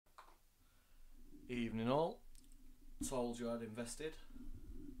Evening all. Told you I'd invested.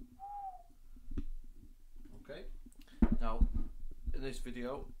 Okay. Now, in this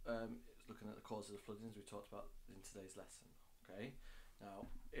video, it's looking at the causes of flooding as we talked about in today's lesson. Okay. Now,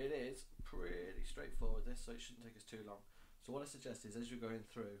 it is pretty straightforward this, so it shouldn't take us too long. So what I suggest is, as you're going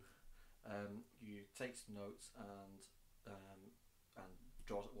through, you take some notes and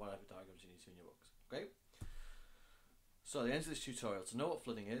draw whatever diagrams you need to in your books. Okay. So the end of this tutorial, to know what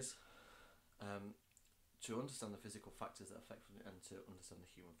flooding is, to understand the physical factors that affect flooding, and to understand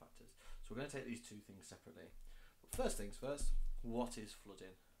the human factors. So we're going to take these two things separately. But first things first, what is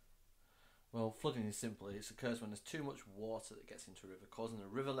flooding? Well, flooding is simple. It occurs when there's too much water that gets into a river, causing the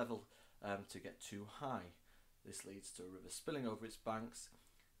river level to get too high. This leads to a river spilling over its banks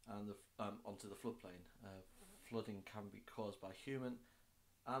and onto the floodplain. Flooding can be caused by human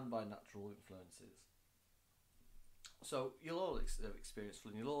and by natural influences. So you'll all have experienced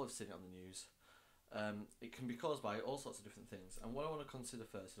flooding, you'll all have seen it on the news. It can be caused by all sorts of different things, and what I want to consider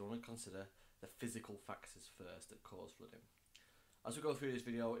first is I want to consider the physical factors first that cause flooding. As we go through this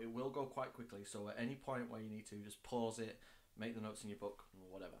video, it will go quite quickly, so at any point where you need to, just pause it, make the notes in your book,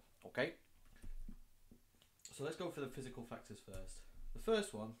 or whatever, okay? So let's go for the physical factors first. The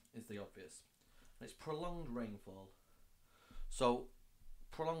first one is the obvious, and it's prolonged rainfall. So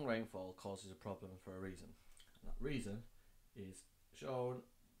prolonged rainfall causes a problem for a reason, and that reason is shown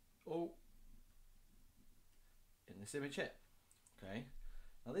in this image here. Okay,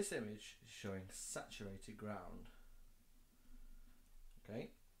 now this image is showing saturated ground.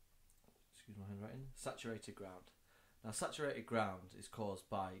 Okay, excuse my handwriting. Saturated ground. Now saturated ground is caused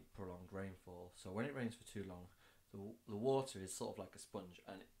by prolonged rainfall. So when it rains for too long, the water is sort of like a sponge,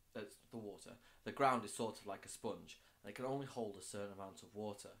 and the ground is sort of like a sponge, and it can only hold a certain amount of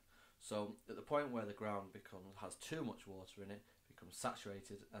water. So at the point where the ground has too much water in it, it becomes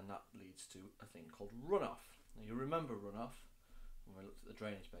saturated, and that leads to a thing called runoff. Now you remember runoff when we looked at the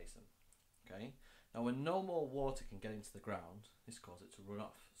drainage basin. Okay. Now when no more water can get into the ground, this causes it to run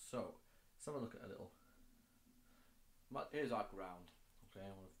off. So let's have a look at a little. Here's our ground. Okay,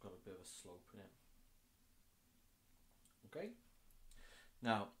 and we've got a bit of a slope in it. Okay.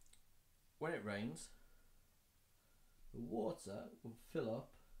 Now when it rains, the water will fill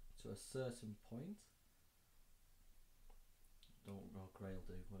up to a certain point. Don't know, grey will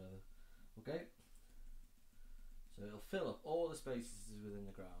do, whatever. Okay. So it'll fill up all the spaces within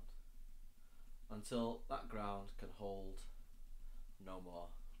the ground until that ground can hold no more.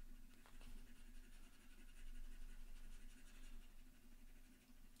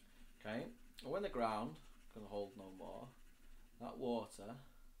 Okay, and when the ground can hold no more, that water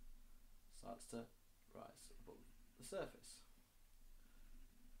starts to rise above the surface.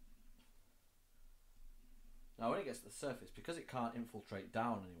 Now when it gets to the surface, because it can't infiltrate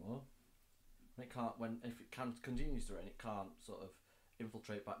down anymore, if it continues to rain, it can't sort of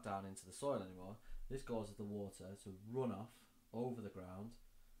infiltrate back down into the soil anymore. This causes the water to run off over the ground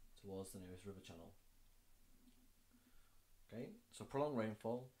towards the nearest river channel. Okay, so prolonged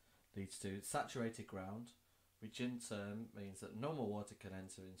rainfall leads to saturated ground, which in turn means that no more water can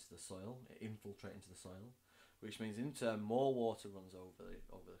enter into the soil, infiltrate into the soil, which means in turn more water runs over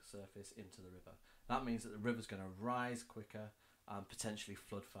the surface into the river. That means that the river's going to rise quicker and potentially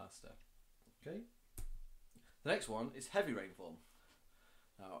flood faster. Okay. The next one is heavy rainfall.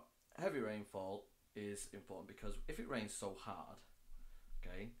 Now, heavy rainfall is important because if it rains so hard,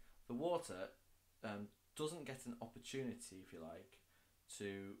 okay, the water doesn't get an opportunity, if you like,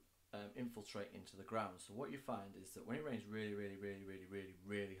 to infiltrate into the ground. So what you find is that when it rains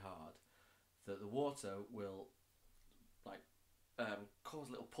really hard, that the water will cause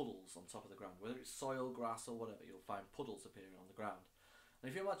little puddles on top of the ground. Whether it's soil, grass, or whatever, you'll find puddles appearing on the ground. And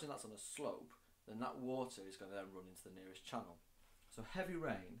if you imagine that's on a slope, then that water is going to then run into the nearest channel. So heavy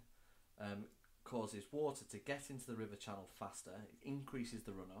rain causes water to get into the river channel faster. It increases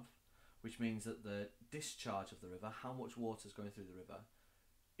the runoff, which means that the discharge of the river, how much water is going through the river,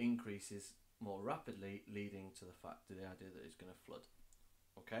 increases more rapidly, leading to the idea that it's going to flood.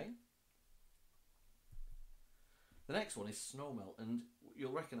 Okay. The next one is snowmelt, and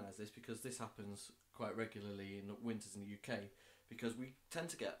you'll recognise this because this happens quite regularly in winters in the UK, because we tend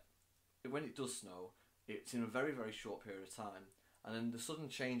to get, when it does snow, it's in a very short period of time, and then the sudden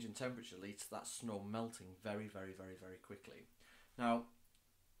change in temperature leads to that snow melting very quickly. Now,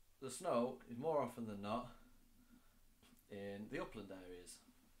 the snow is more often than not in the upland areas.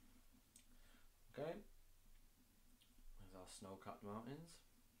 Okay, there's our snow-capped mountains.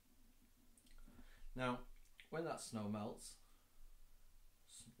 Now, when that snow melts,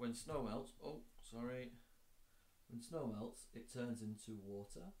 when snow melts, it turns into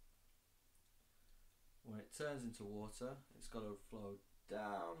water. when it turns into water, it's got to flow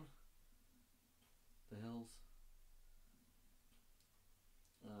down the hills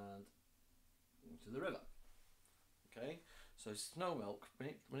and into the river. Okay, so snow melt,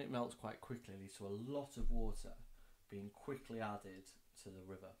 when it melts quite quickly, leads to a lot of water being quickly added to the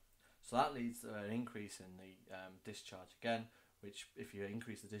river. So that leads to an increase in the discharge again, which if you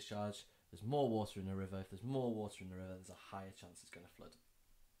increase the discharge, there's more water in the river. If there's more water in the river, there's a higher chance it's going to flood.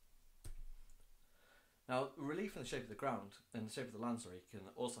 Now, relief in the shape of the ground and the shape of the land, can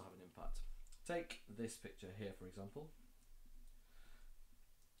also have an impact. Take this picture here, for example.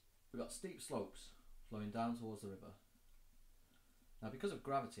 We've got steep slopes flowing down towards the river. Now, because of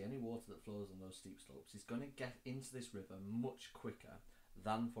gravity, any water that flows on those steep slopes is going to get into this river much quicker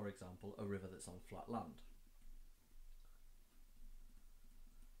than, for example, a river that's on flat land.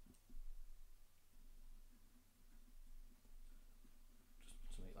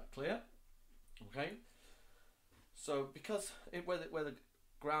 Just to make that clear. Okay. So, because where the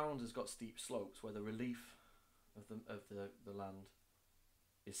ground has got steep slopes, where the relief of the land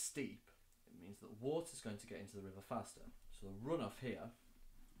is steep, it means that water is going to get into the river faster. So the runoff here,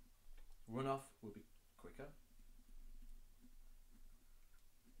 will be quicker.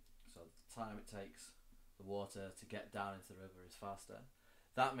 So the time it takes the water to get down into the river is faster.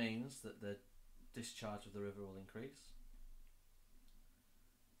 That means that the discharge of the river will increase,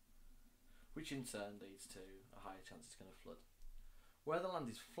 which in turn leads to a higher chance it's going to flood. Where the land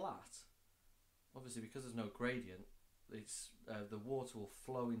is flat, obviously because there's no gradient, it's the water will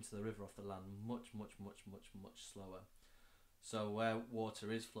flow into the river off the land much slower. So where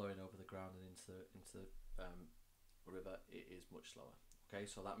water is flowing over the ground and into the river, it is much slower. Okay,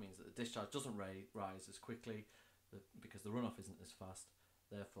 so that means that the discharge doesn't rise as quickly because the runoff isn't as fast.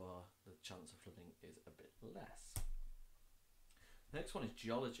 Therefore, the chance of flooding is a bit less. The next one is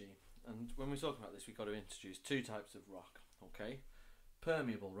geology, and when we talk about this, we've got to introduce two types of rock. Okay,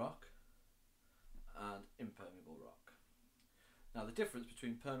 permeable rock and impermeable rock. Now, the difference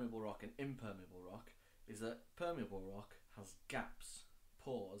between permeable rock and impermeable rock is that permeable rock has gaps,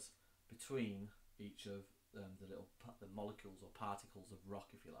 pores, between each of the molecules or particles of rock,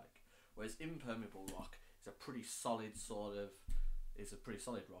 if you like. Whereas impermeable rock is a pretty solid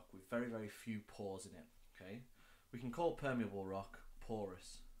rock with very few pores in it. Okay, we can call permeable rock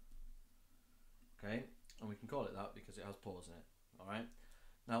porous. Okay, and we can call it that because it has pores in it. All right.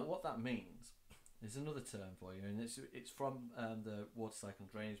 Now, what that means is another term for you, and it's from the water cycle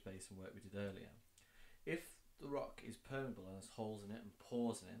and drainage basin work we did earlier. If the rock is permeable and has holes in it and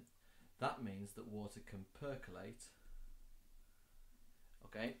pores in it, that means that water can percolate,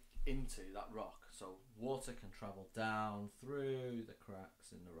 okay, into that rock. So water can travel down through the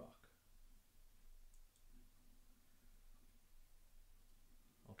cracks in the rock.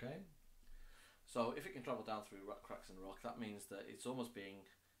 Okay, so if it can travel down through cracks in the rock, that means that it's almost being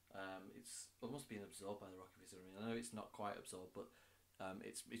absorbed by the rock. If you see what I mean. I know it's not quite absorbed, but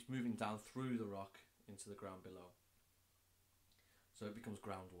it's moving down through the rock into the ground below. So it becomes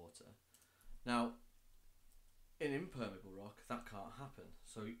groundwater. Now, in impermeable rock, that can't happen.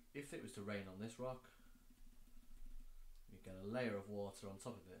 So if it was to rain on this rock, you get a layer of water on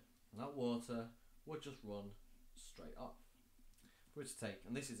top of it, and that water would just run straight off. If we were to take,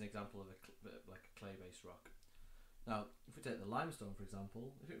 and this is an example of like a clay-based rock. Now, if we take the limestone, for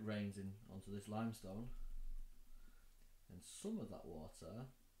example, if it rains in onto this limestone, then some of that water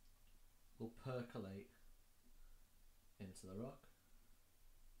will percolate into the rock.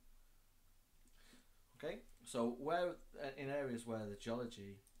 Okay, so where in areas where the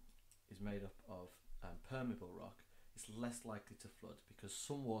geology is made up of permeable rock, it's less likely to flood because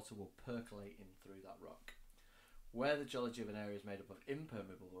some water will percolate in through that rock. Where the geology of an area is made up of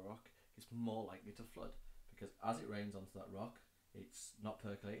impermeable rock, it's more likely to flood because as it rains onto that rock, it's not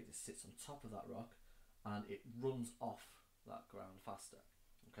percolated, it sits on top of that rock and it runs off that ground faster.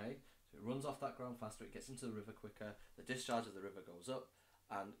 Okay, so it runs off that ground faster, it gets into the river quicker, the discharge of the river goes up,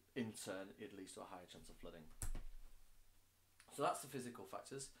 and in turn it leads to a higher chance of flooding. So that's the physical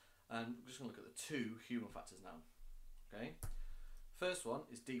factors, and we're just going to look at the two human factors now. Okay, first one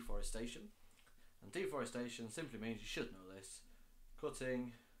is deforestation, and deforestation simply means, you should know this,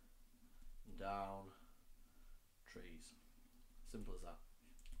 cutting down trees. Simple as that.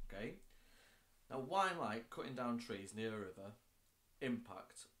 Okay, now why might cutting down trees near a river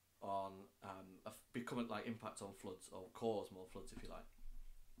impact on impact on floods, or cause more floods if you like?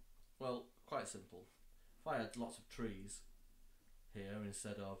 Well, quite simple. If I had lots of trees here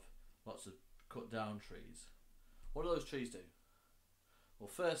instead of lots of cut down trees, what do those trees do? Well,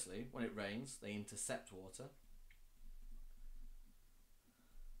 firstly, when it rains, they intercept water.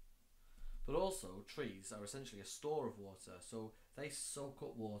 But also, trees are essentially a store of water, so they soak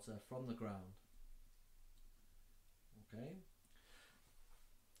up water from the ground. Okay?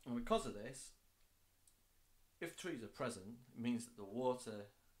 And because of this, if trees are present, it means that the water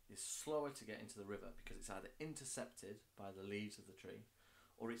is slower to get into the river because it's either intercepted by the leaves of the tree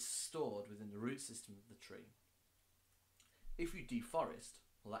or it's stored within the root system of the tree. If you deforest,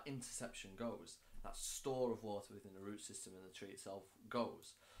 well, that interception goes. That store of water within the root system and the tree itself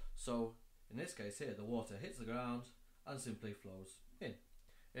goes. So in this case here, the water hits the ground and simply flows in.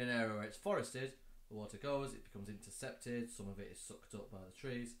 In an area where it's forested, the water goes, it becomes intercepted, some of it is sucked up by the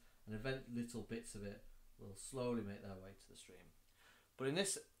trees, and little bits of it will slowly make their way to the stream. But in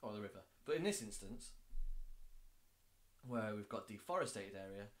this, or the river, but in this instance, where we've got deforested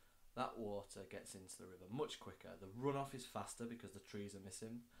area, that water gets into the river much quicker. The runoff is faster because the trees are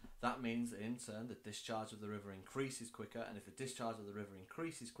missing. That means that in turn the discharge of the river increases quicker, and if the discharge of the river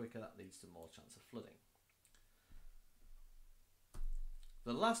increases quicker, that leads to more chance of flooding.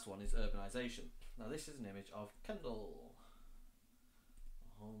 The last one is urbanisation. Now this is an image of Kendal,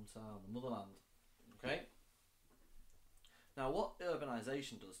 hometown, the motherland. Okay. Now what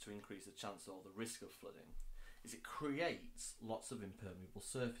urbanisation does to increase the chance or the risk of flooding is it creates lots of impermeable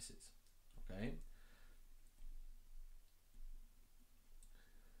surfaces. Okay.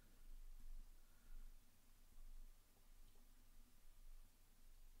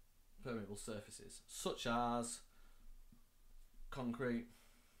 Permeable surfaces such as concrete,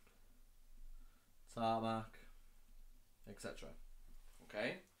 tarmac, etc.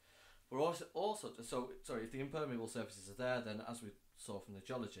 Okay. We're also if the impermeable surfaces are there, then as we saw from the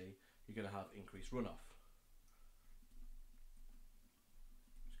geology, you're going to have increased runoff.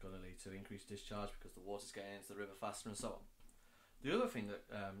 It's going to lead to increased discharge because the water's getting into the river faster and so on. The other thing that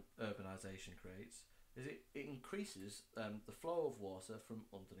urbanisation creates is it increases the flow of water from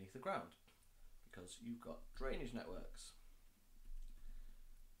underneath the ground because you've got drainage networks.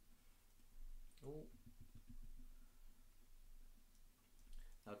 Ooh.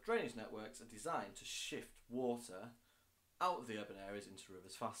 Now, drainage networks are designed to shift water out of the urban areas into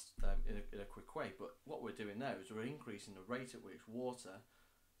rivers fast in a quick way. But what we're doing now is we're increasing the rate at which water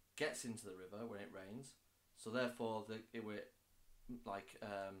gets into the river when it rains. So therefore, we're like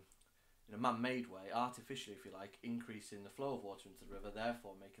in a man-made way, artificially, if you like, increasing the flow of water into the river,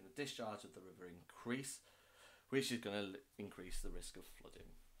 therefore making the discharge of the river increase, which is going to increase the risk of flooding.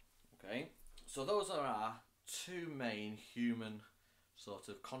 Okay, so those are our two main human sort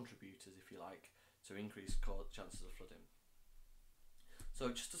of contributors, if you like, to increase chances of flooding. So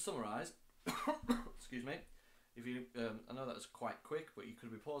just to summarise, excuse me, if you, I know that was quite quick, but you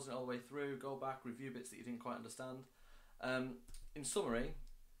could be pausing it all the way through, go back, review bits that you didn't quite understand. In summary,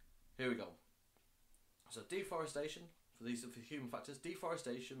 here we go. So deforestation, for human factors,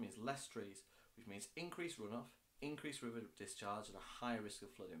 deforestation means less trees, which means increased runoff, increased river discharge and a higher risk of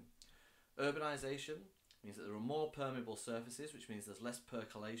flooding. Urbanisation means that there are more permeable surfaces, which means there's less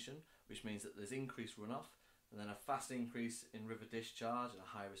percolation, which means that there's increased runoff, and then a fast increase in river discharge and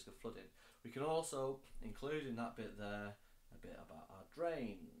a high risk of flooding. We can also include in that bit there a bit about our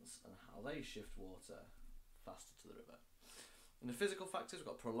drains and how they shift water faster to the river. In the physical factors, we've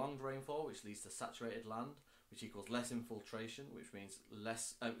got prolonged rainfall, which leads to saturated land, which equals less infiltration, which means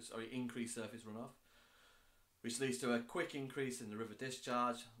increased surface runoff, which leads to a quick increase in the river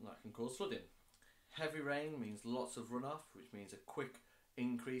discharge, and that can cause flooding. Heavy rain means lots of runoff, which means a quick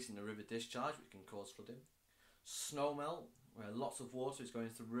increase in the river discharge, which can cause flooding. Snowmelt, where lots of water is going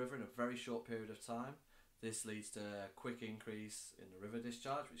through the river in a very short period of time. This leads to a quick increase in the river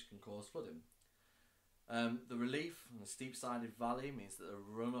discharge, which can cause flooding. The relief on the steep-sided valley means that the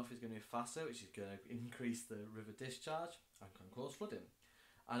runoff is going to be faster, which is going to increase the river discharge and can cause flooding.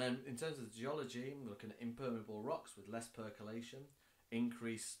 And then in terms of the geology, we're looking at impermeable rocks with less percolation,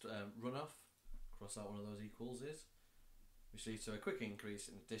 increased runoff, cross out one of those equals is, which leads to a quick increase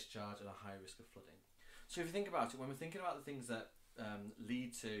in the discharge and a high risk of flooding. So if you think about it, when we're thinking about the things that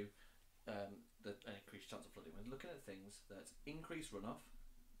lead to an increased chance of flooding, we're looking at things that increase runoff,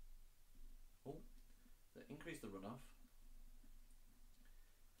 that increase the runoff,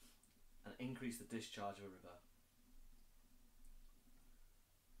 and increase the discharge of a river.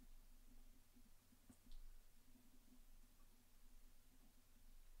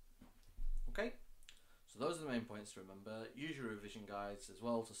 Okay, so those are the main points to remember. Use your revision guides as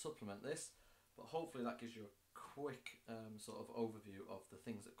well to supplement this, but hopefully that gives you a quick sort of overview of the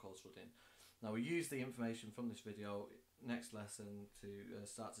things that cause flooding. Now we use the information from this video next lesson to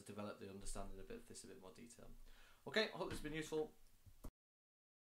start to develop the understanding of this a bit more detail. Okay, I hope this has been useful.